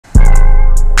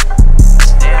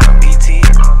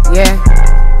Yeah,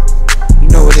 you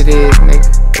know what it is, nigga.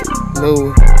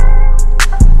 Louis.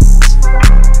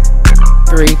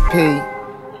 3P.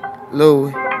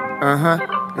 Louis.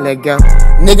 Let go.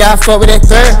 Nigga, I fuck with that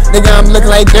third. Nigga, I'm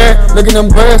looking like dirt. Look at them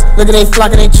birds. Look at they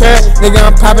flocking they chirp. Nigga,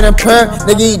 I'm popping a perk.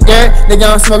 Nigga, eat dirt. Nigga,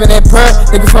 I'm smoking that perk.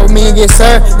 Nigga, fuck with me and get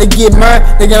served. Nigga, get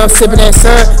murked. Nigga, I'm sipping that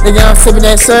syrup. Nigga, I'm sipping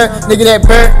that syrup. Nigga, that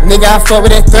bird. Nigga, I fuck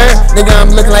with that third. Nigga, I'm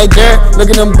looking like dirt.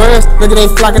 Look at them birds. Look at they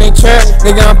flocking they chirp.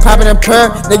 Nigga, I'm popping a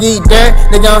perk. Nigga, eat dirt.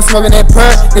 Nigga, I'm smoking that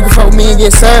perk. Nigga, fuck with me and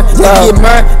get served. Nigga, get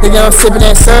murked. Nigga, I'm sipping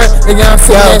that syrup. Nigga, I'm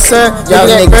sipping that syrup. Y'all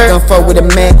niggas don't fuck with a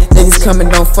man. Niggas coming,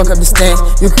 don't fuck up the stance.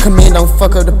 You can come in, don't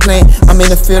fuck up the plan. I'm in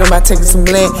the field, I'm about taking some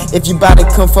land. If you bout to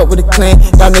come fuck with a clan,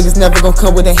 y'all niggas never gon'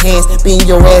 come with their hands. Beating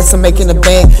your ass, I'm making a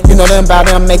band. You know them about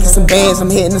it, I'm making some bands. I'm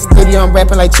hitting the studio, I'm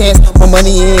rapping like Chance. My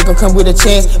money ain't gon' come with a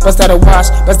chance. Bust out a watch,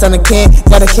 bust down a can.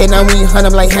 Got a kid now when you hunt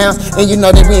them like hounds. And you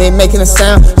know that we ain't making a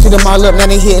sound. Shoot them all up, now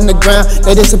they hitting the ground.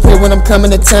 They disappear when I'm coming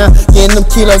to town. Getting them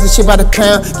kilos and shit by the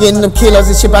pound. Getting them kilos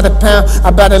and shit by the pound. I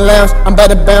bout to lounge, I'm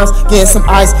bout to bounce. Getting some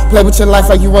ice, play with your life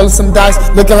like you rolling some dice.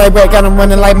 Looking like Rat, got them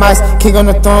running like mice. King on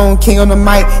the throne, king on the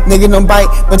mic. Nigga don't bite,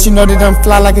 but you know they don't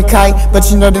fly like a kite. But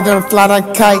you know they don't fly like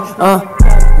a kite.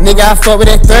 Nigga, I fuck with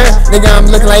that third. Nigga, I'm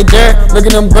looking like dirt. Look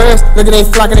at them birds. Look at they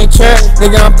flocking they chirp.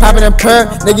 Nigga, I'm popping a perk.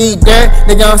 Nigga, eat dirt.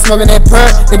 Nigga, I'm smoking that perk.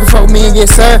 Nigga, fuck with me and get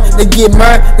served. Nigga, get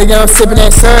murked. Nigga, I'm sipping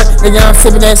that syrup. Nigga, I'm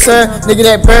sipping that syrup. Nigga,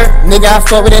 that bird. Nigga, I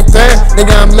fuck with that third.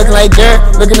 Nigga, I'm looking like dirt.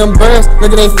 Look at them birds.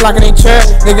 Look at they flocking they chirp.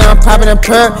 Nigga, I'm popping a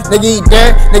perk. Nigga, eat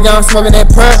dirt. Nigga, I'm smoking that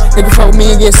perk. Nigga, fuck with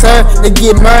me and get served. Nigga,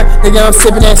 get murked. Nigga, I'm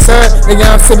sipping that syrup. Nigga,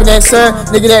 I'm sipping that syrup.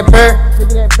 Nigga, that bird.